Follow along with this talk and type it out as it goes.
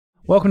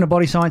Welcome to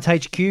Body Science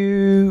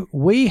HQ.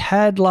 We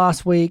had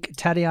last week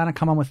Tatiana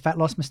come on with fat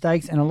loss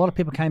mistakes, and a lot of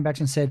people came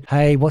back and said,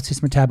 hey, what's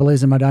this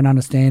metabolism? I don't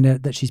understand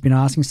it, that she's been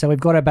asking. So we've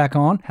got her back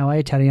on. How are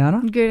you,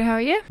 Tatiana? Good, how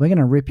are you? We're going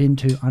to rip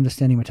into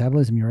understanding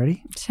metabolism. You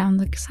ready?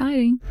 Sounds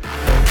exciting.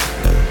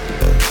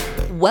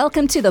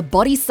 Welcome to the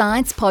Body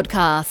Science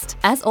Podcast.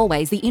 As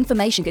always, the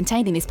information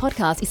contained in this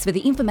podcast is for the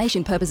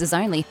information purposes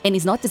only and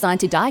is not designed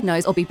to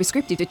diagnose or be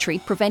prescriptive to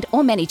treat, prevent,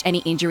 or manage any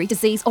injury,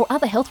 disease, or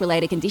other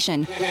health-related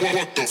condition.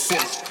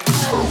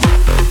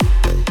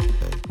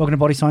 Welcome to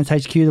Body Science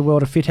HQ, the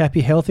world of fit, happy,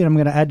 healthy. And I'm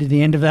going to add to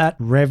the end of that,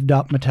 revved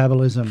up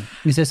metabolism.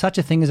 Is there such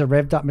a thing as a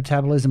revved up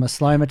metabolism, a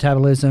slow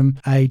metabolism,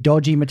 a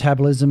dodgy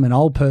metabolism, an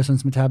old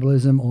person's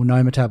metabolism, or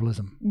no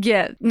metabolism?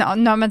 Yeah,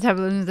 no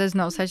metabolism, there's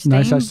no such thing.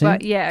 No such thing?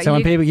 But yeah. So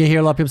when you hear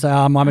a lot of people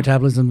say, my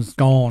metabolism's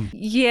gone.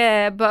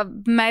 Yeah, but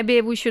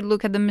maybe we should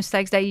look at the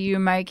mistakes that you're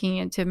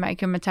making to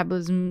make your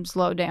metabolism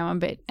slow down a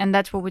bit. And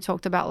that's what we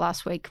talked about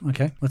last week.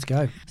 Okay, let's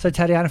go. So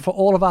Tatiana, for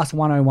all of us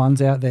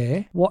 101s out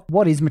there,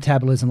 what is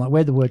metabolism? Like,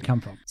 where'd the word come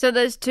from? So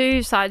there's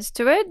two sides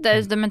to it.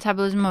 There's the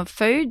metabolism of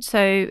food. So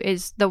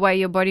it's the way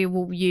your body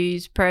will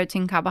use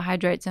protein,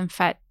 carbohydrates, and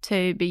fat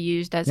to be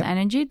used as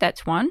energy.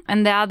 That's one.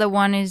 And the other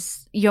one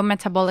is your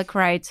metabolic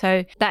rate.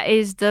 So that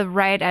is the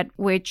rate at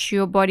which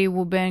your body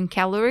will burn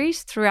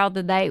calories throughout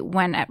the day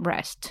when at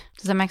rest.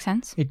 Does that make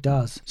sense? It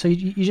does. So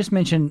you just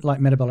mentioned like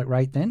metabolic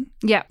rate then?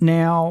 Yeah.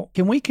 Now,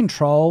 can we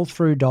control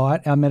through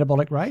diet our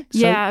metabolic rate? So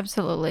yeah,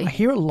 absolutely. I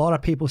hear a lot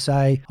of people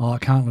say, I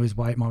can't lose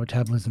weight. My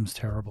metabolism's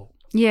terrible.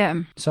 Yeah.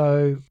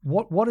 So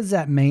what does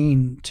that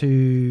mean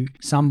to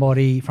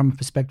somebody from a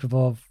perspective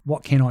of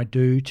what can I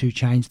do to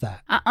change that?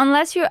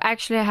 Unless you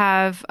actually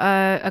have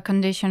a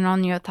condition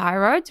on your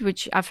thyroid,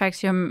 which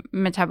affects your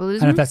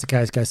metabolism. And if that's the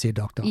case, go see a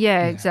doctor.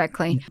 Yeah,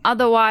 exactly. Yeah.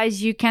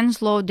 Otherwise, you can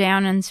slow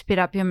down and speed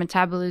up your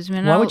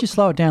metabolism. Why would you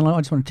slow it down? I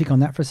just want to tick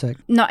on that for a sec.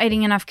 Not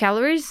eating enough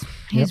calories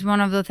is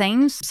one of the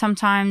things.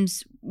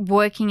 Sometimes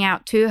working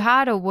out too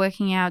hard or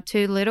working out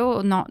too little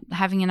or not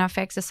having enough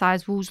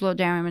exercise will slow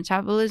down your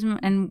metabolism,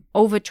 and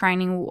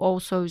overtraining will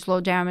also slow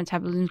down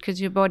metabolism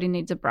because your body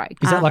needs a break.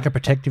 Is that like a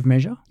protective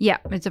measure? Yeah,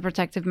 it's a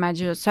protective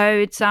measure. So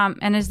it's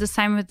and it's the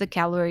same with the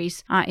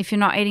calories. If you're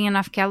not eating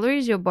enough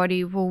calories, your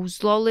body will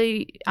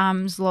slowly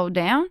slow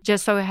down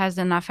just so it has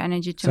enough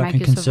energy to make you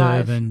survive. So it can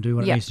conserve and do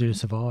what it needs to do to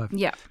survive.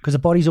 Yeah. Because the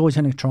body's always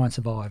going to try and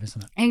survive,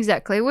 isn't it?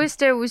 Exactly. We're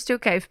still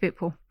cave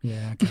people.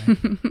 Yeah,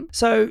 okay.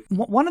 So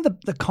one of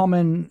the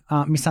common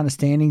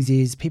misunderstandings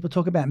is people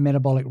talk about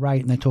metabolic rate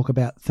and they talk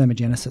about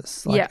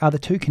thermogenesis. Are the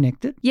two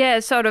connected?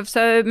 Yeah, sort of.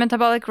 So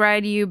metabolic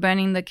rate, you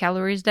burning the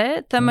calories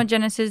there.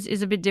 Thermogenesis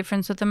is a bit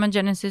different. So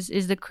thermogenesis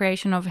is the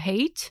creation of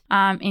heat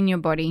in your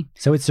body.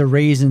 So it's the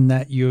reason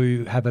that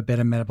you have a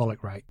better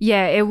metabolic rate.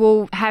 Yeah, it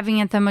will,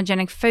 having a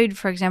thermogenic food,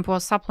 for example,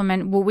 a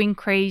supplement will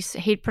increase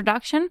heat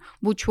production,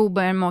 which will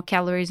burn more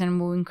calories and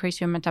will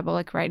increase your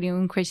metabolic rate. It will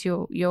increase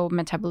your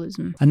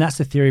metabolism. And that's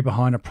the theory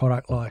behind a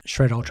product like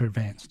Shred Ultra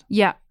Advanced.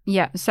 Yeah.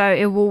 Yeah, so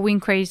it will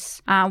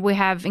increase, we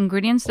have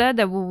ingredients there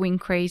that will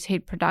increase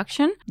heat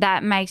production.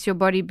 That makes your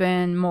body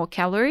burn more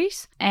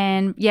calories.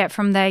 And yeah,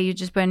 from there, you're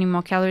just burning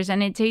more calories.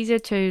 And it's easier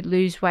to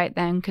lose weight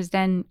then, because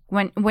then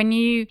when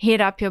you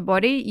heat up your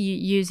body,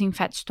 you're using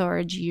fat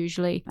storage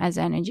usually as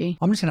energy.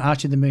 I'm just going to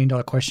ask you the $1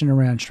 million question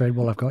around Shred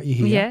while I've got you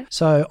here. Yeah.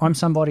 So I'm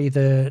somebody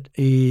that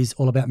is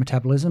all about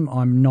metabolism.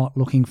 I'm not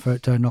looking for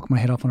it to knock my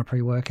head off on a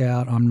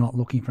pre-workout. I'm not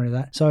looking for any of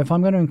that. So if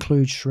I'm going to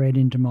include Shred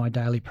into my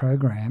daily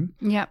program,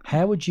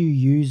 how would you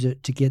use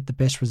it to get the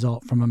best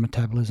result from a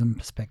metabolism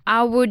perspective?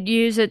 I would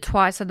use it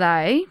twice a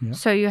day. Yep.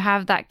 So you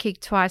have that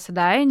kick twice a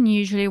day, and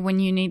usually when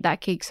you need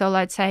that kick. So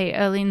let's say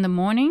early in the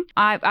morning.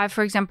 I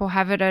for example,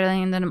 have it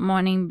early in the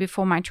morning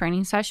before my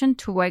training session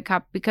to wake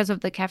up because of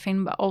the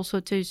caffeine, but also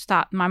to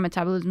start my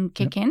metabolism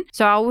kick in.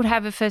 So I would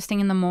have it first thing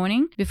in the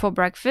morning before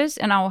breakfast,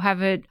 and I will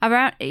have it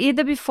around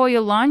either before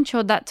your lunch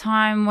or that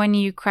time when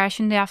you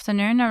crash in the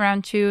afternoon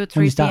around 2 or 3 p.m.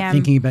 When you start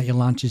thinking about your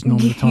lunch is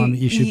normally the time that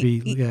you should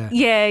be,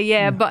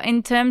 Yeah. But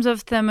in terms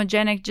of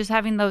thermogenic, just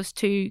having those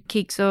two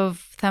kicks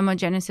of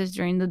thermogenesis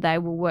during the day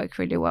will work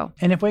really well.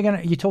 And if we're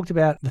going to, you talked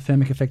about the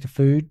thermic effect of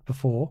food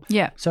before.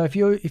 Yeah. So if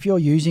you're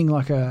using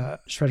like a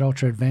Shred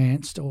Ultra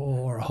Advanced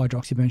or a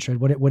Hydroxyburn Shred,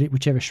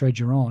 whichever shred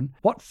you're on,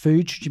 what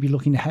food should you be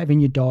looking to have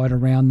in your diet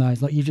around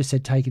those? Like you just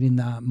said, take it in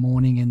the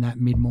morning and that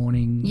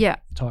mid-morning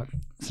type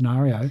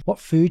scenario. What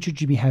food should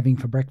you be having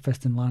for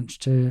breakfast and lunch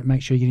to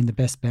make sure you're getting the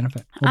best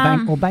benefit?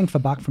 Or bang for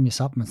buck from your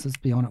supplements. Let's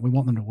be honest, we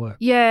want them to work.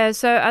 Yeah,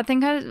 so I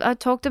think I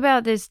talked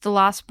about this the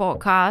last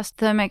podcast,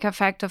 thermic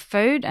effect of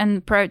food,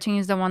 and protein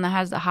is the one that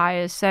has the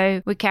highest.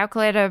 So we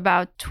calculated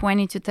about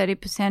 20 to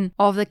 30%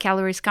 of the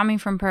calories coming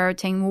from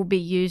protein will be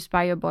used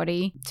by your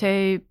body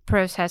to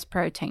process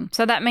protein.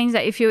 So that means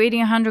that if you're eating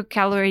 100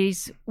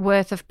 calories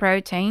worth of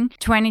protein,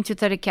 20 to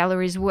 30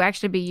 calories will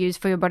actually be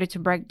used for your body to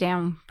break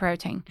down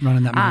protein.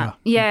 Running that meter.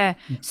 Yeah.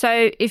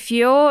 So if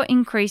you're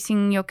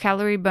increasing your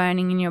calorie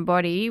burning in your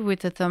body with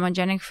the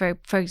thermogenic,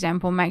 for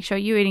example, make sure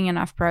you're eating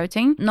enough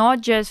protein,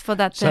 not just for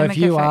that thermic effect.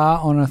 So if you are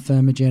on a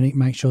thermogenic,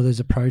 make sure there's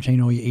a protein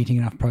or you're eating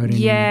enough protein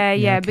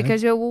Yeah, okay.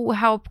 because it will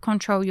help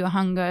control your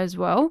hunger as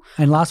well.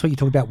 And last week you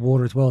talked about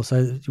water as well.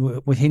 So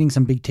we're hitting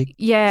some big some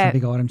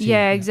big items here.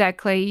 Yeah,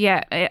 exactly.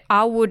 Yeah,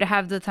 I would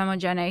have the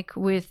thermogenic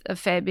with a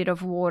fair bit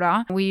of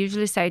water. We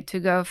usually say to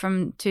go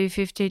from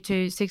 250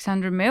 to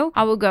 600 ml.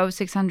 I will go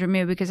 600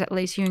 ml because at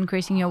least you're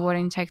increasing your water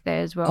intake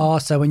there as well. Oh,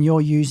 so when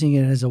you're using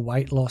it as a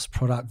weight loss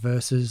product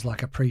versus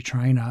like a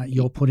pre-trainer,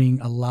 you're putting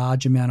a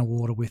large amount of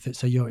water with it.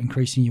 So you're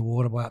increasing your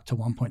water by up to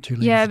 1.2 litres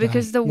Yeah, a day.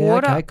 because the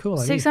water, okay, cool,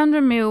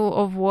 600 ml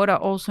of water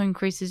also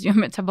increases your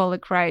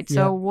metabolic rate.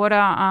 So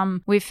water,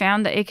 we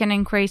found that it can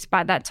increase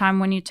by that time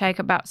when you take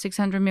about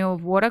 600 ml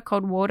of water,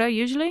 cold water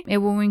usually, it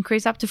will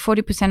increase up to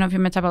 40% of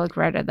your metabolic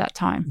rate at that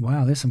time.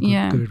 Wow, there's some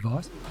good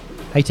advice.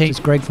 Hey team, it's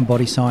Greg from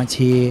Body Science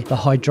here. The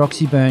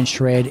Hydroxyburn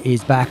Shred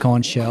is back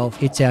on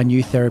shelf. It's our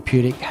new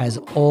therapeutic, has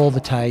all the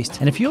taste.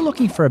 And if you're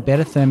looking for a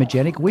better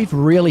thermogenic, we've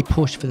really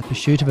pushed for the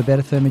pursuit of a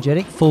better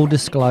thermogenic. Full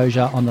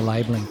disclosure on the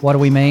labelling. What do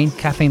we mean?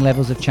 Caffeine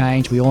levels have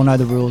changed. We all know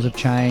the rules have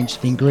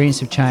changed. The ingredients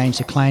have changed.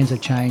 The claims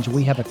have changed.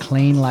 We have a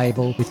clean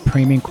label with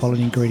premium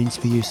quality ingredients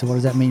for you. So what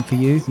does that mean for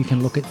you? You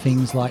can look at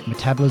things like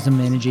metabolism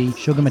and energy,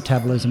 sugar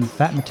metabolism,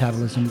 fat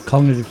metabolism,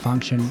 cognitive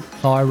function,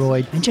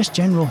 thyroid, and just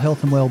general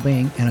health and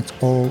well-being. And it's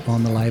all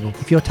on the label.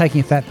 If you're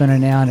taking a fat burner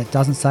now and it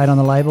doesn't say it on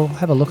the label,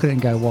 have a look at it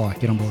and go, why?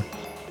 Get on board.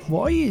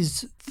 Why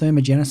is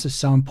thermogenesis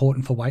so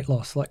important for weight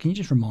loss? Like, can you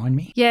just remind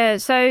me? Yeah,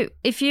 so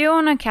if you're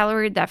on a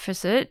calorie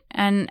deficit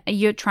and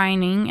you're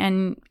training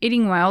and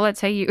eating well,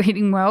 let's say you're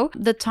eating well,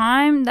 the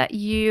time that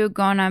you're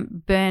gonna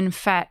burn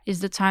fat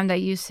is the time that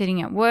you're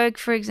sitting at work,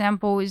 for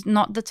example, is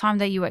not the time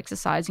that you're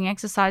exercising.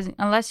 Exercising,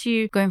 unless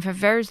you're going for a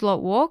very slow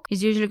walk,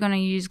 is usually gonna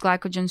use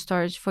glycogen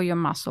storage for your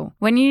muscle.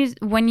 When you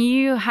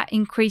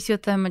increase your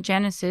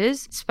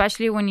thermogenesis,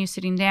 especially when you're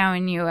sitting down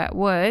and you're at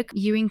work,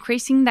 you're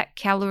increasing that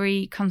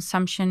calorie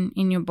consumption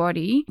in your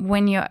body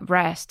when you're at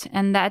rest,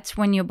 and that's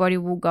when your body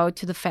will go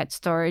to the fat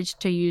storage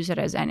to use it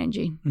as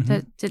energy.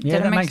 Did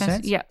that make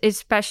sense? Yeah,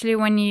 especially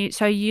when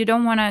you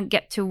don't want to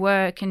get to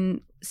work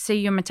and see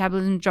your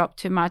metabolism drop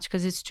too much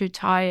because it's too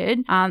tired.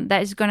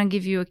 That is going to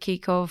give you a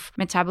kick of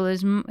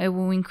metabolism. It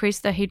will increase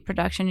the heat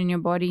production in your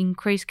body,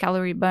 increase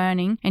calorie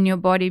burning, and your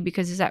body,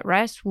 because it's at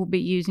rest, will be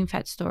using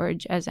fat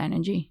storage as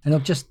energy. And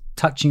I'm just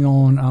touching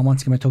on,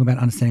 once again, we're talking about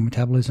understanding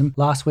metabolism.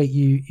 Last week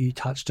you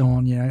touched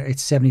on,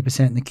 it's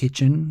 70% in the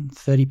kitchen,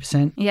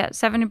 30%. Yeah,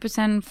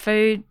 70%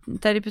 food,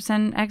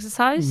 30%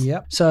 exercise.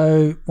 Yep.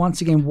 So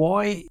once again,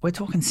 why we're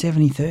talking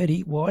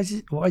 70-30?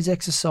 Why is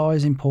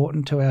exercise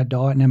important to our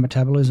diet and our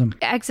metabolism?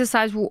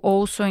 Exercise will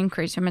also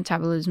increase your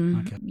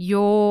metabolism. Okay.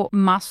 Your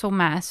muscle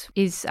mass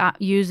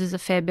uses a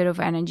fair bit of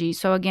energy.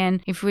 So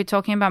again, if we're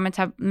talking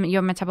about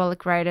your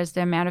metabolic rate as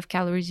the amount of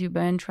calories you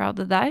burn throughout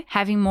the day,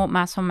 having more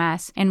muscle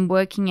mass and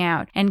working out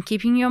and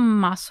keeping your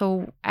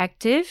muscle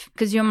active,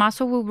 because your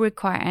muscle will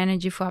require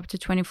energy for up to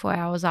 24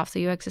 hours after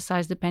you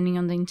exercise, depending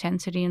on the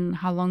intensity and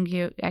how long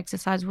your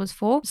exercise was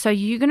for. So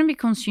you're going to be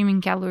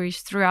consuming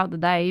calories throughout the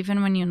day,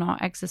 even when you're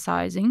not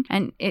exercising,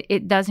 and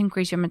it does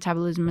increase your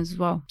metabolism as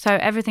well. So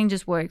everything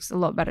just works a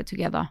lot better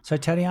together. So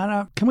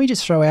Tatiana, can we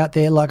just throw out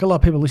there, like a lot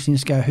of people listening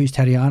just go, who's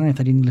Tatiana? If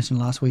they didn't listen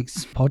to last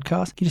week's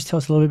podcast, can you just tell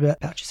us a little bit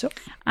about yourself?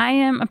 I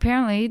am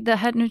apparently the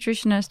head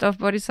nutritionist of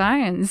Body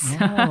Science.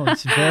 Oh,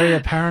 it's very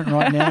apparent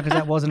right now because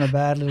that wasn't a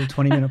bad little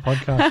 20-minute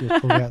podcast you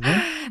pulled out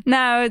there.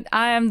 No,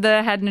 I am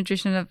the head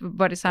nutritionist of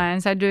Body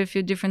Science. I do a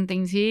few different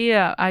things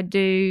here. I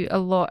do a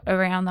lot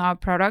around our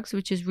products,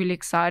 which is really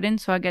exciting.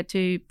 So I get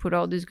to put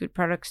all these good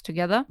products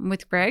together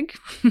with Greg.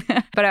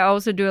 But I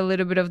also do a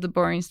little bit of the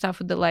boring stuff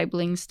with the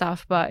labeling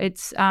stuff. But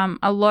it's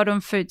a lot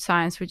on food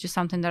science, which is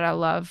something that I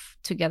love,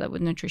 together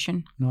with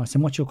nutrition. Nice.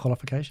 And what's your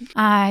qualification?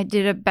 I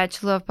did a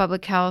Bachelor of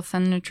Public Health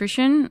and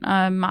Nutrition,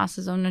 a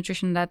Masters of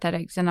Nutrition and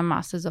Dietetics, and a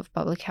Masters of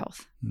Public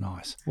Health.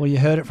 Nice. Well, you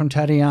heard it from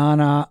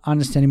Tatiana,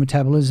 understanding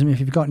metabolism. If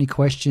you've got any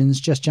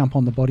questions, just jump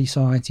on the Body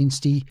Science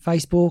Insta,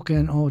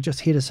 Facebook, or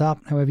just hit us up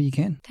however you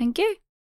can. Thank you.